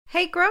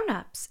Hey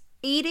grown-ups,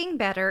 eating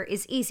better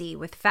is easy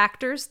with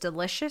Factor's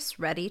delicious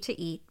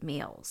ready-to-eat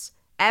meals.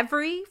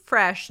 Every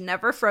fresh,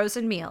 never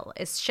frozen meal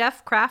is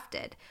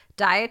chef-crafted,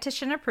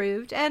 dietitian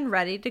approved, and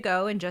ready to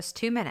go in just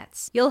 2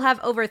 minutes. You'll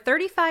have over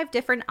 35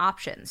 different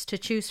options to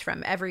choose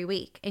from every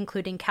week,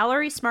 including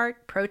Calorie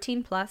Smart,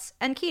 Protein Plus,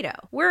 and Keto.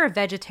 We're a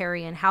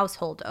vegetarian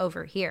household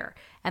over here,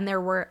 and there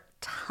were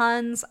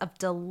tons of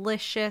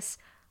delicious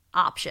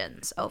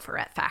options over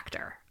at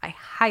Factor. I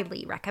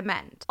highly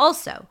recommend.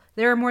 Also,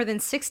 there are more than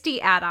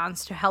 60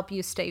 add-ons to help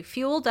you stay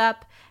fueled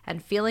up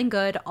and feeling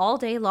good all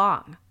day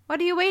long. What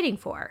are you waiting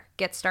for?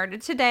 Get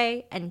started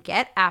today and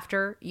get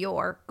after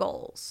your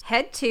goals.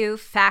 Head to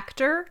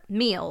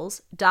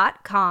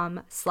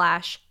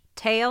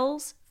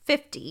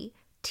factormeals.com/tales50,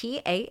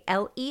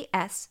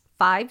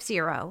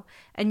 TALES50,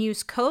 and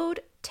use code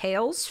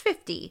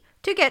TALES50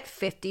 to get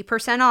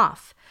 50%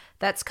 off.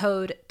 That's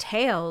code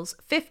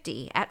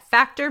TALES50 at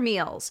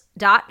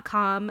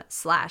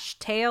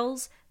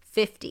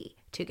factormeals.com/tales50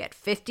 to get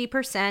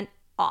 50%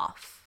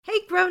 off.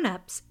 Hey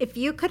grown-ups, if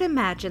you could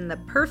imagine the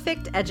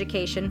perfect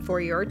education for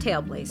your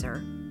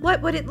Tailblazer,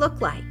 what would it look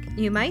like?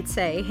 You might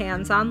say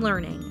hands-on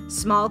learning,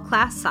 small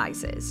class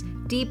sizes,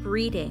 deep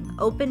reading,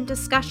 open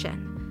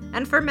discussion.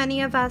 And for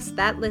many of us,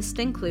 that list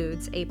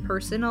includes a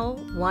personal,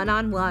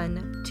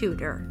 one-on-one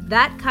tutor.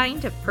 That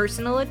kind of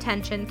personal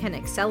attention can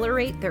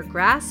accelerate their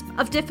grasp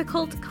of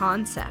difficult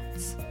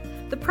concepts.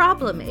 The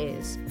problem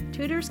is,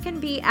 tutors can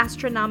be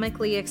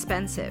astronomically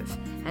expensive,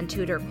 and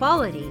tutor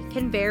quality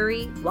can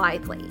vary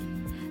widely.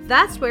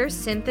 That's where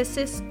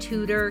Synthesis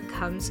Tutor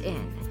comes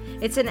in.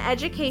 It's an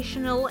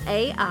educational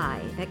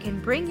AI that can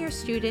bring your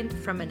student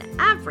from an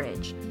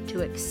average to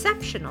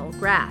exceptional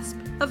grasp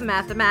of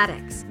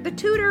mathematics. The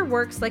tutor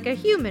works like a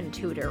human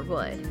tutor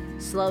would,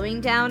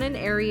 slowing down in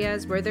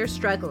areas where they're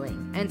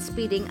struggling and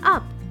speeding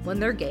up when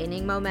they're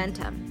gaining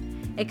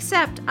momentum.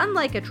 Except,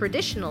 unlike a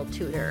traditional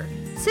tutor,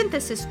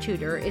 Synthesis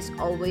Tutor is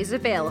always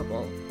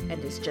available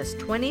and is just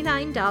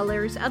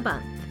 $29 a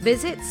month.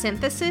 Visit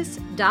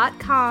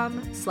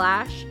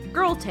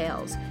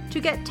synthesis.com/girltales to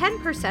get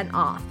 10%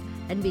 off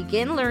and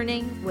begin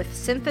learning with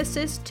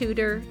Synthesis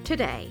Tutor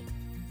today.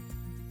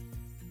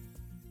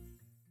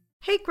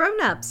 Hey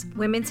grown-ups,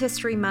 Women's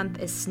History Month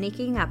is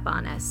sneaking up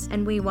on us,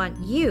 and we want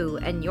you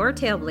and your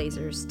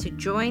Tailblazers to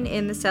join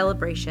in the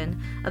celebration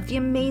of the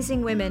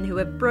amazing women who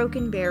have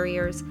broken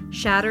barriers,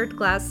 shattered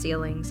glass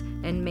ceilings,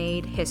 and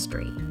made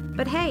history.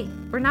 But hey,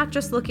 we're not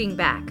just looking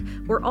back,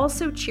 we're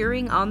also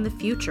cheering on the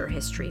future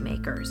history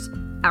makers,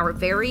 our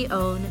very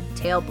own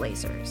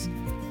Tailblazers.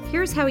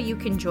 Here's how you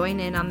can join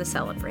in on the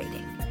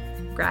celebrating.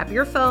 Grab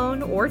your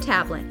phone or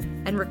tablet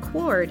and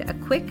record a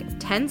quick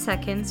 10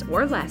 seconds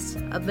or less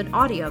of an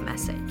audio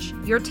message.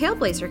 Your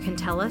Tailblazer can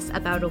tell us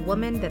about a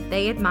woman that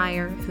they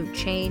admire who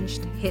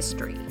changed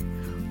history.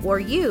 Or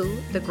you,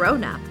 the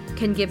grown-up,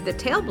 can give the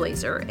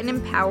Tailblazer an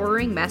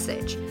empowering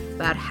message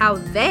about how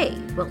they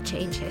will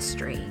change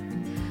history.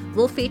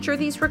 We'll feature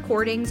these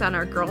recordings on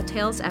our Girl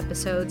Tales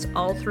episodes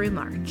all through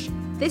March.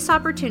 This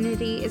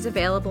opportunity is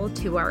available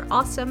to our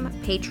awesome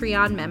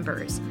Patreon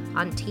members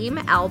on Team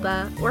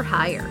Alba or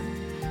higher.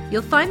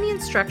 You'll find the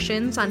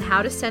instructions on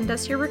how to send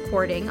us your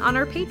recording on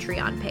our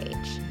Patreon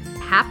page.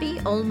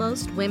 Happy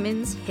Almost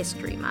Women's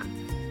History Month.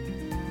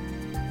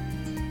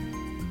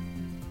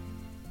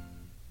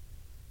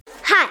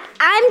 Hi,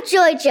 I'm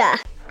Georgia.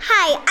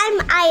 Hi, I'm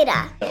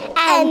Ida.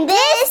 And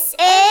this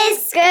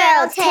is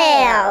Girl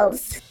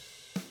Tales.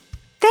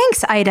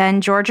 Thanks, Ida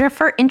and Georgia,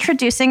 for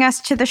introducing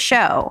us to the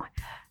show.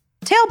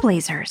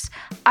 Tailblazers,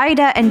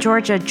 Ida and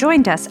Georgia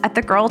joined us at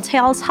the Girl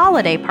Tales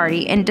holiday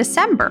party in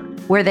December,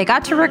 where they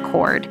got to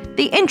record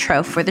the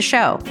intro for the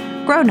show.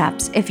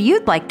 Grown-ups, if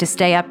you'd like to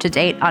stay up to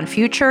date on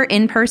future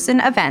in-person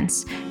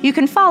events, you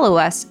can follow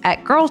us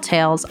at Girl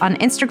Tales on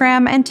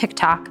Instagram and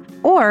TikTok,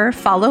 or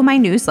follow my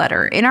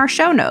newsletter in our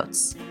show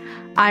notes.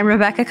 I'm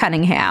Rebecca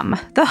Cunningham,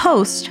 the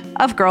host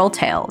of Girl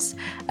Tales,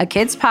 a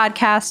kids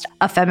podcast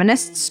of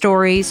feminist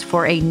stories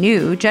for a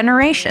new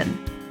generation.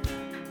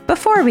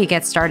 Before we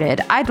get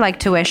started, I'd like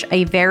to wish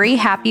a very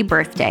happy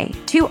birthday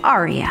to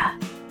Aria.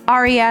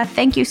 Aria,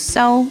 thank you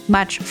so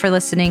much for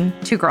listening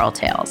to Girl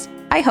Tales.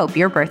 I hope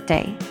your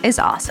birthday is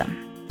awesome.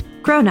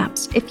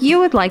 Grown-ups, if you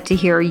would like to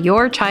hear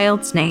your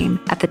child's name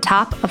at the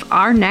top of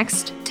our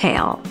next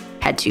tale,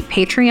 head to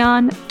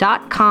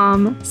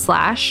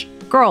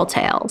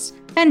patreon.com/girltales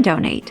and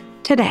donate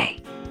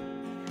today.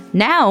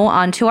 Now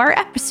on to our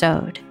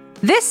episode.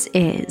 This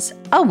is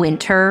A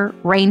Winter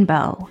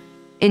Rainbow.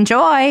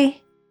 Enjoy!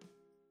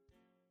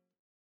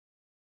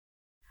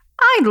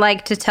 I'd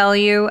like to tell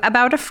you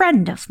about a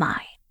friend of mine.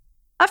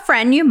 A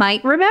friend you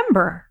might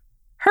remember.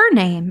 Her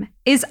name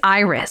is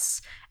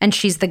Iris, and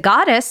she's the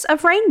goddess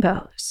of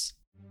rainbows.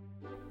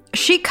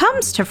 She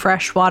comes to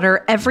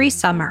freshwater every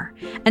summer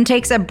and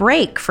takes a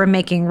break from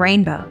making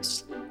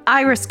rainbows.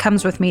 Iris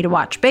comes with me to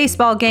watch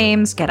baseball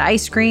games, get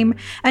ice cream,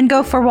 and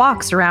go for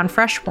walks around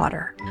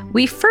freshwater.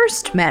 We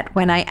first met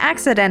when I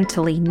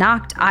accidentally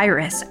knocked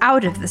Iris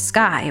out of the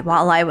sky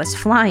while I was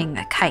flying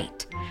a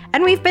kite,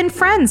 and we've been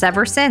friends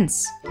ever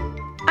since.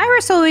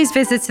 Iris always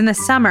visits in the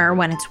summer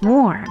when it's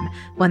warm,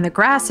 when the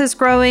grass is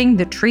growing,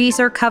 the trees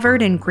are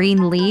covered in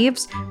green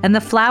leaves, and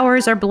the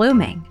flowers are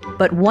blooming.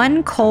 But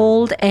one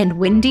cold and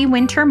windy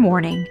winter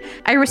morning,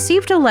 I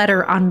received a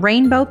letter on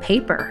rainbow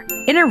paper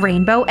in a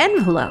rainbow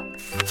envelope.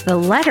 The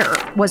letter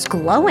was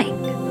glowing.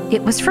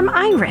 It was from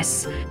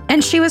Iris,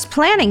 and she was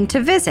planning to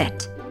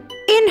visit.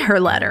 In her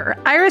letter,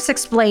 Iris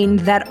explained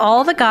that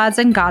all the gods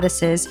and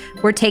goddesses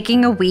were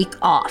taking a week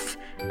off,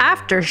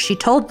 after she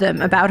told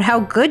them about how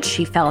good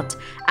she felt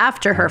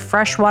after her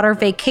freshwater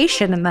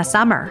vacation in the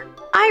summer.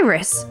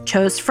 Iris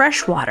chose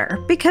freshwater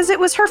because it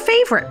was her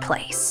favorite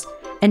place,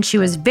 and she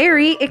was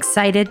very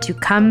excited to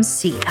come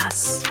see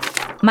us.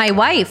 My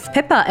wife,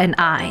 Pippa, and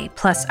I,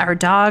 plus our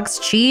dogs,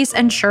 Cheese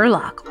and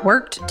Sherlock,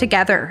 worked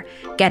together,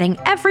 getting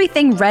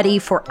everything ready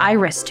for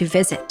Iris to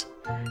visit.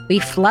 We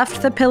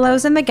fluffed the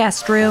pillows in the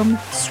guest room,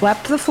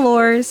 swept the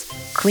floors,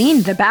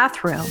 cleaned the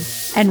bathroom,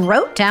 and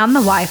wrote down the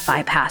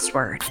Wi-Fi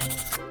password.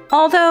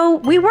 Although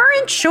we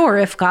weren't sure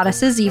if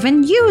goddesses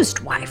even used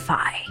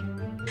Wi-Fi.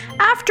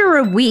 After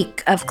a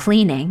week of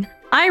cleaning,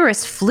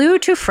 Iris flew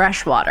to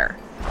freshwater.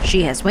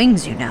 She has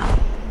wings, you know,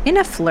 in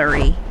a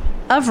flurry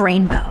of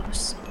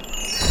rainbows.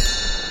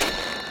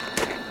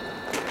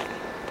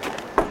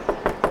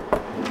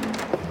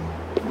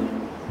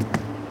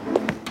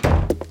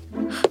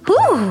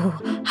 Ooh,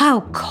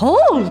 how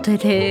cold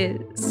it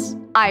is,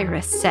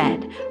 Iris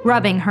said,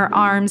 rubbing her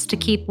arms to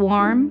keep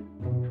warm.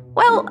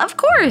 Well, of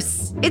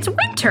course, it's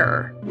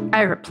winter,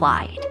 I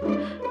replied.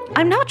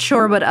 I'm not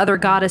sure what other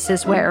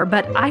goddesses wear,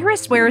 but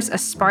Iris wears a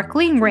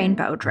sparkling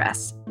rainbow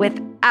dress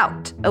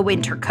without a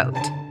winter coat.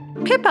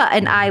 Pippa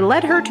and I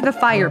led her to the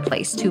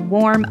fireplace to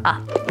warm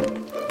up.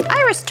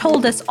 Iris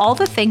told us all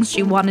the things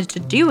she wanted to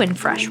do in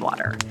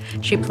freshwater.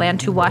 She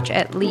planned to watch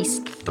at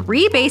least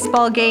 3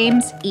 baseball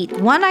games, eat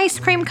 1 ice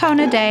cream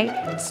cone a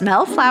day,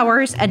 smell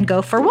flowers, and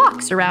go for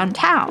walks around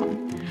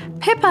town.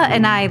 Pippa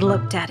and I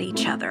looked at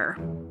each other.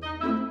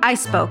 I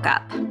spoke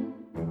up.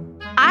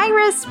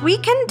 Iris, we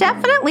can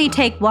definitely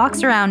take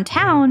walks around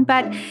town,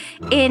 but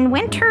in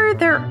winter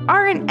there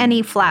aren't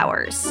any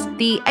flowers.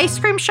 The ice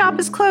cream shop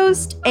is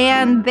closed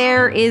and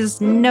there is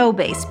no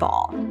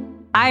baseball.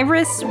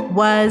 Iris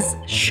was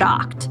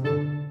shocked.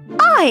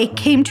 I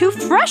came to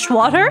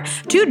freshwater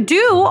to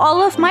do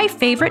all of my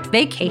favorite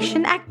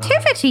vacation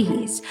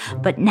activities,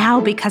 but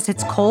now because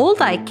it's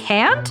cold, I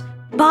can't?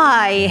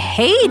 By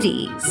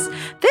Hades!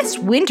 This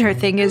winter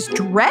thing is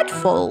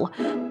dreadful.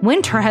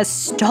 Winter has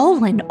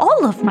stolen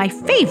all of my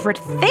favorite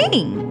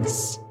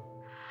things.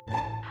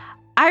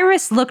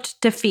 Iris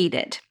looked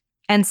defeated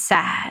and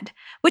sad,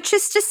 which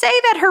is to say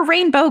that her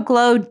rainbow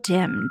glow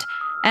dimmed,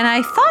 and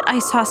I thought I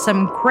saw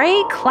some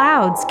gray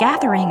clouds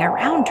gathering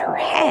around her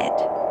head.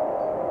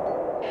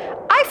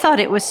 I thought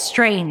it was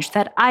strange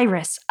that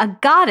Iris, a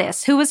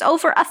goddess who was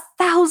over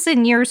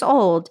 1,000 years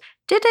old,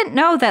 didn't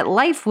know that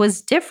life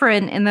was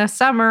different in the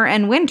summer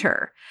and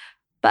winter.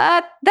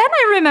 But then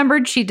I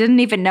remembered she didn't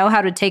even know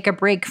how to take a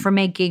break from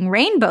making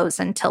rainbows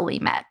until we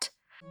met.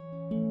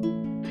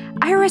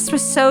 Iris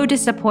was so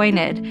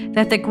disappointed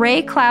that the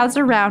gray clouds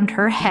around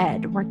her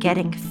head were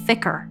getting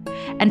thicker,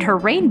 and her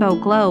rainbow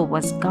glow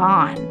was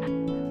gone.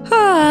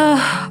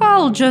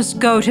 I'll just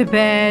go to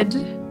bed.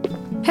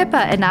 Pippa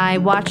and I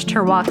watched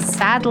her walk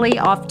sadly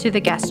off to the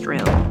guest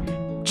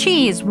room.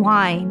 Cheese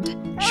whined.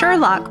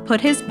 Sherlock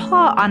put his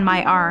paw on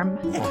my arm.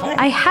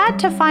 I had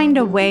to find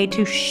a way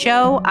to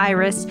show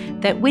Iris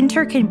that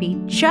winter can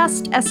be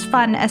just as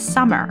fun as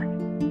summer.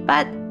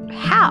 But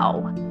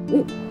how?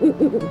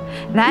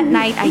 That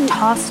night I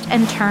tossed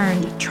and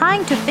turned,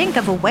 trying to think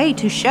of a way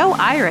to show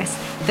Iris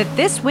that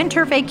this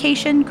winter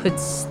vacation could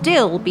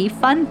still be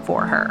fun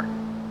for her.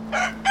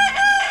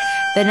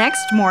 The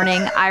next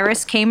morning,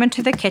 Iris came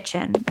into the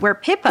kitchen where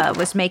Pippa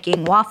was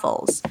making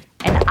waffles,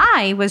 and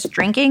I was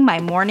drinking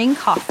my morning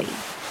coffee.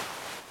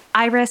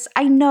 Iris,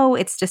 I know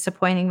it's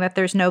disappointing that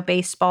there's no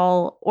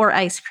baseball or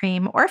ice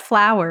cream or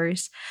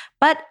flowers,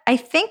 but I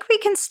think we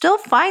can still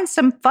find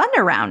some fun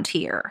around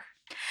here.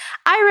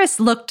 Iris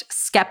looked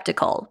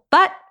skeptical,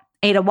 but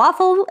ate a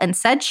waffle and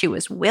said she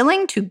was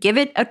willing to give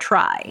it a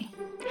try.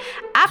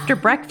 After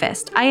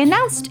breakfast, I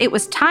announced it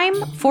was time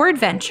for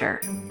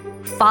adventure.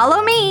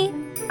 Follow me,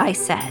 I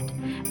said,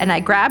 and I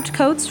grabbed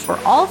coats for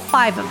all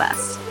 5 of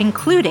us,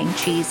 including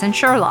Cheese and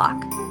Sherlock.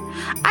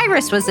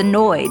 Iris was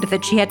annoyed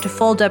that she had to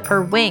fold up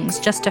her wings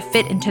just to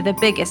fit into the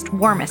biggest,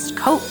 warmest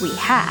coat we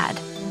had.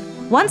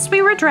 Once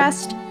we were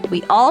dressed,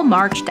 we all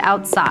marched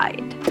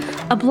outside.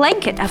 A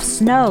blanket of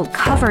snow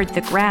covered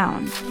the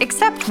ground,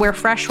 except where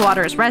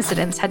Freshwater's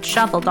residents had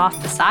shoveled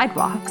off the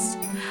sidewalks.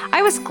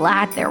 I was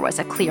glad there was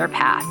a clear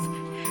path,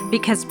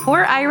 because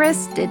poor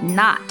Iris did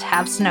not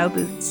have snow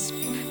boots.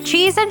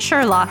 Cheese and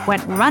Sherlock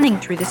went running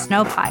through the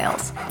snow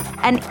piles,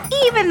 and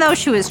even though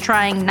she was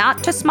trying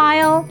not to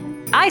smile,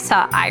 I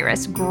saw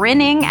Iris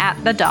grinning at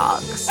the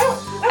dogs.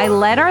 I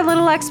led our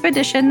little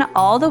expedition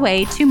all the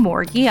way to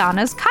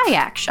Morgiana's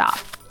kayak shop.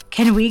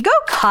 Can we go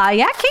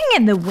kayaking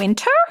in the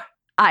winter?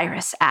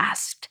 Iris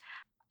asked.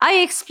 I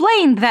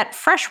explained that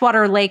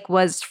Freshwater Lake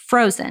was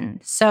frozen,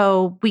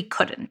 so we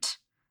couldn't.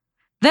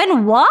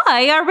 Then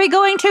why are we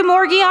going to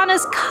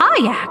Morgiana's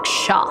kayak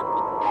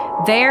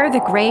shop? There the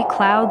gray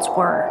clouds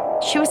were.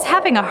 She was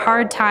having a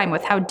hard time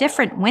with how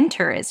different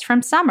winter is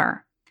from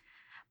summer.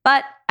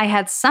 But I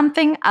had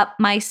something up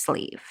my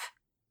sleeve.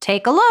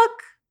 Take a look,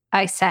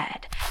 I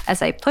said,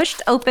 as I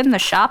pushed open the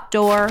shop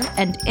door,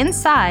 and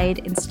inside,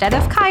 instead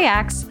of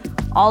kayaks,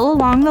 all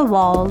along the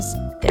walls,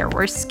 there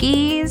were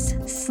skis,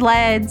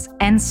 sleds,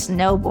 and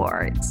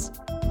snowboards.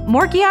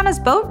 Morgiana's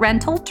boat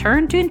rental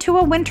turned into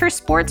a winter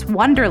sports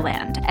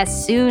wonderland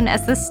as soon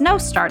as the snow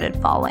started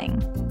falling.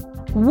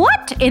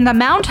 What in the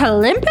Mount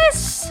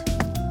Olympus?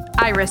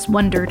 Iris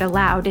wondered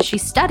aloud as she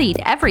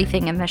studied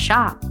everything in the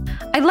shop.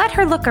 I let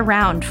her look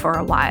around for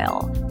a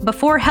while,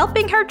 before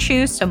helping her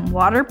choose some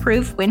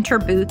waterproof winter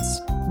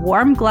boots,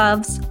 warm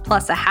gloves,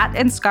 plus a hat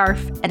and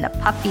scarf, and a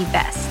puffy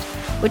vest,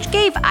 which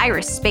gave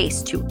Iris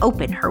space to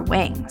open her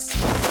wings.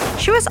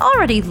 She was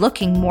already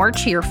looking more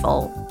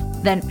cheerful.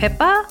 Then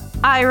Pippa,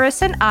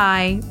 Iris, and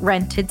I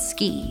rented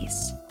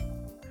skis.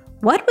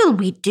 What will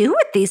we do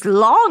with these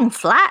long,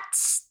 flat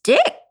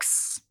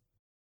sticks?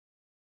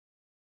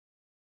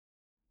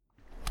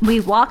 We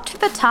walked to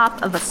the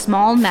top of a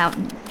small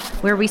mountain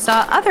where we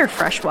saw other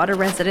freshwater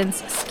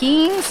residents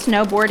skiing,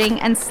 snowboarding,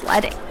 and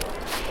sledding.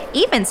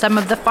 Even some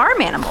of the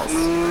farm animals.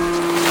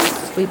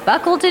 We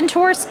buckled into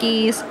our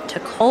skis,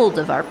 took hold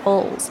of our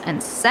poles,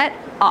 and set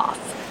off,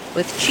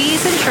 with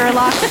Cheese and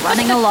Sherlock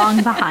running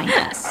along behind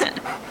us.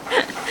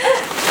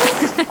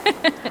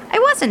 I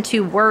wasn't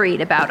too worried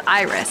about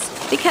Iris,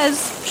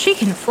 because she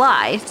can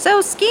fly,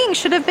 so skiing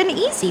should have been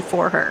easy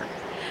for her.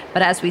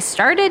 But as we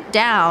started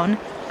down,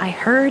 I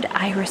heard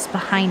Iris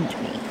behind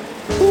me.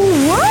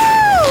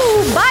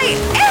 Whoa! By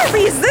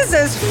Aries, this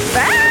is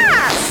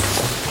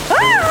fast!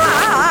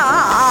 Ah!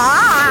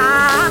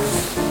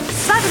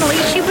 Suddenly,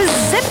 she was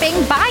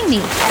zipping by me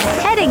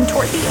and heading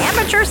toward the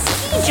amateur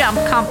ski jump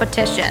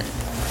competition.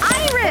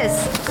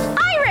 Iris!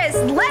 Iris,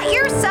 let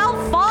yourself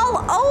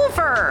fall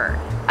over!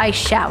 I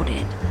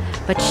shouted.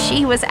 But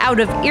she was out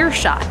of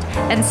earshot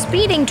and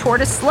speeding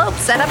toward a slope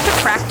set up to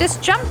practice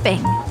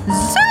jumping.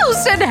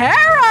 Zeus and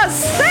Hera,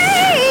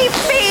 save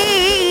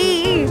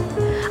me!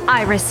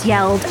 Iris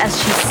yelled as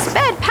she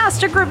sped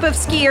past a group of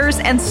skiers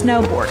and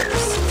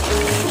snowboarders.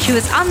 She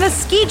was on the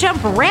ski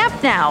jump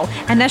ramp now,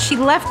 and as she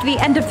left the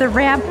end of the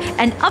ramp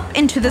and up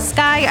into the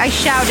sky, I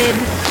shouted,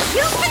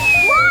 "You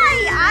can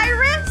fly,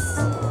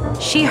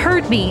 Iris!" She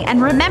heard me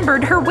and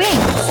remembered her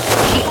wings.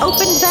 She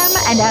opened them,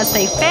 and as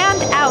they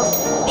fanned out,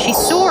 she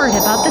soared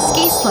above the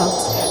ski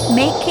slopes,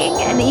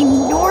 making an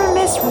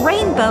enormous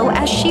rainbow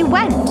as she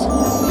went.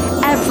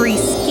 Every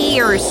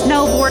skier,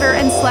 snowboarder,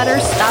 and sledder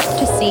stopped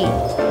to see,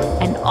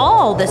 and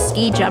all the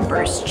ski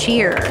jumpers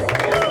cheered.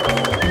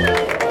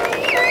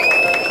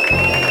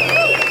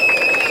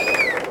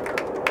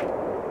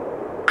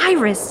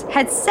 Iris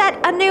had set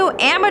a new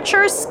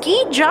amateur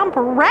ski jump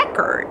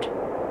record.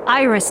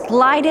 Iris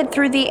glided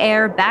through the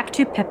air back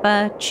to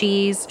Pippa,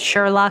 Cheese,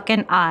 Sherlock,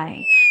 and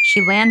I.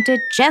 She landed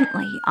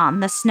gently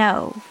on the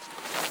snow.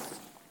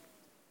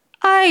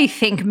 I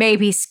think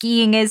maybe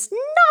skiing is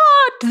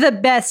not the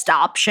best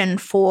option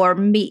for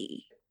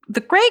me.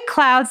 The gray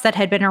clouds that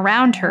had been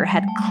around her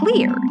had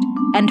cleared,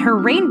 and her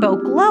rainbow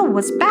glow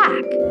was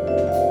back.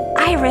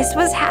 Iris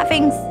was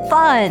having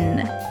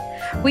fun.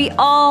 We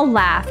all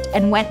laughed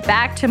and went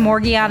back to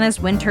Morgiana's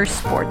winter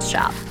sports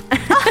shop.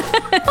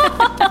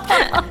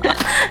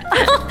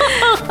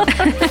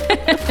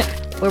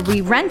 Where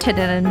we rented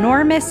an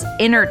enormous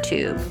inner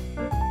tube.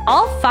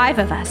 All 5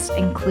 of us,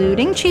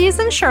 including Cheese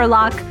and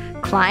Sherlock,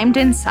 climbed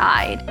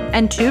inside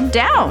and tubed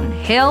down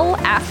hill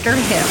after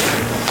hill.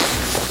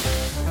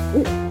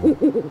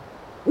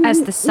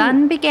 As the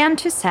sun began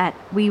to set,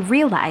 we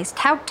realized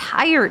how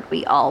tired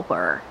we all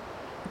were.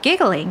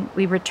 Giggling,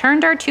 we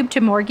returned our tube to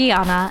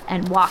Morgiana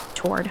and walked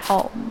toward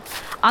home.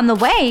 On the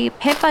way,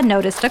 Pippa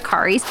noticed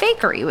Akari's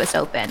bakery was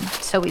open,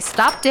 so we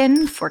stopped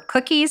in for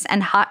cookies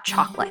and hot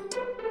chocolate.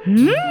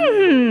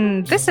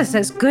 This is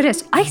as good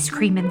as ice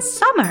cream in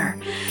summer.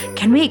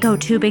 Can we go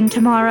tubing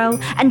tomorrow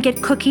and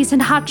get cookies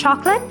and hot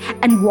chocolate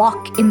and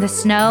walk in the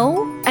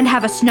snow and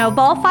have a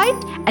snowball fight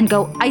and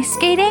go ice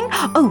skating?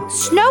 Oh,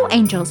 snow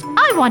angels.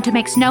 I want to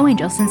make snow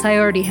angels since I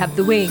already have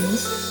the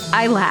wings.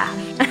 I laughed.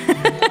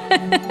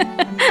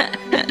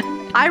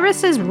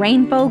 Iris's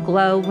rainbow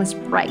glow was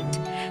bright.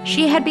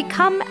 She had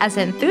become as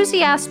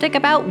enthusiastic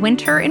about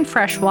winter in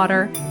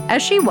freshwater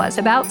as she was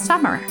about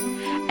summer.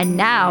 And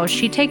now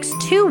she takes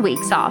 2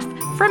 weeks off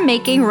from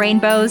making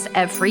rainbows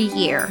every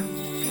year.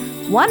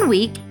 1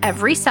 week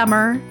every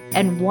summer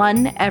and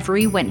 1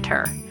 every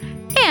winter.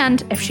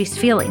 And if she's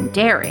feeling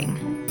daring,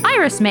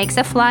 Iris makes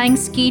a flying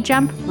ski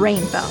jump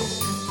rainbow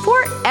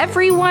for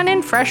everyone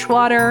in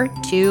freshwater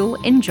to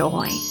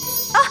enjoy.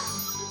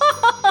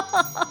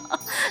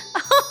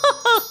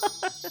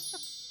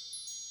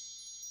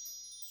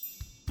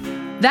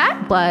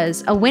 That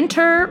was A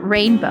Winter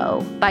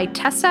Rainbow by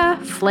Tessa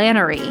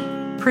Flannery.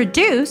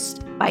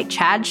 Produced by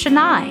Chad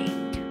Shania.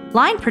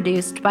 Line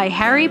produced by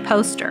Harry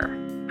Poster.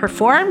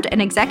 Performed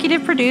and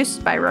executive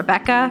produced by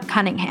Rebecca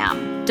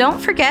Cunningham. Don't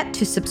forget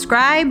to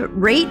subscribe,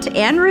 rate,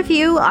 and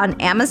review on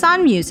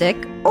Amazon Music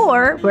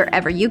or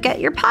wherever you get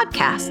your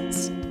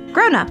podcasts.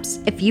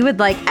 Grown-ups, if you would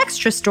like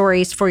extra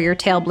stories for your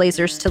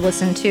Tailblazers to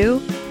listen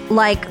to,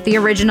 like the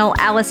original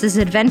Alice's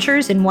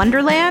Adventures in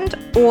Wonderland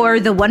or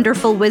The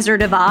Wonderful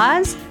Wizard of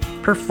Oz,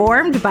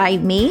 performed by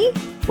me,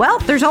 well,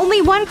 there's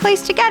only one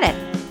place to get it.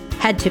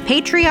 Head to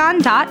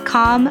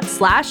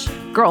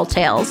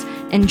patreon.com/girltales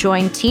and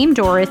join Team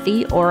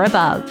Dorothy or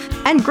above.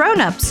 And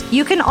grown-ups,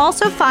 you can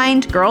also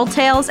find Girl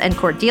Tales and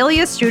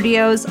Cordelia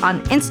Studios on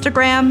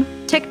Instagram,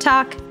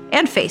 TikTok,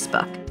 and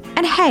Facebook.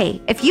 And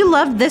hey, if you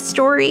loved this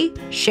story,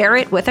 share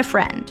it with a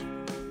friend.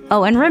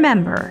 Oh, and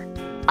remember,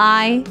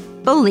 I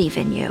believe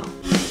in you.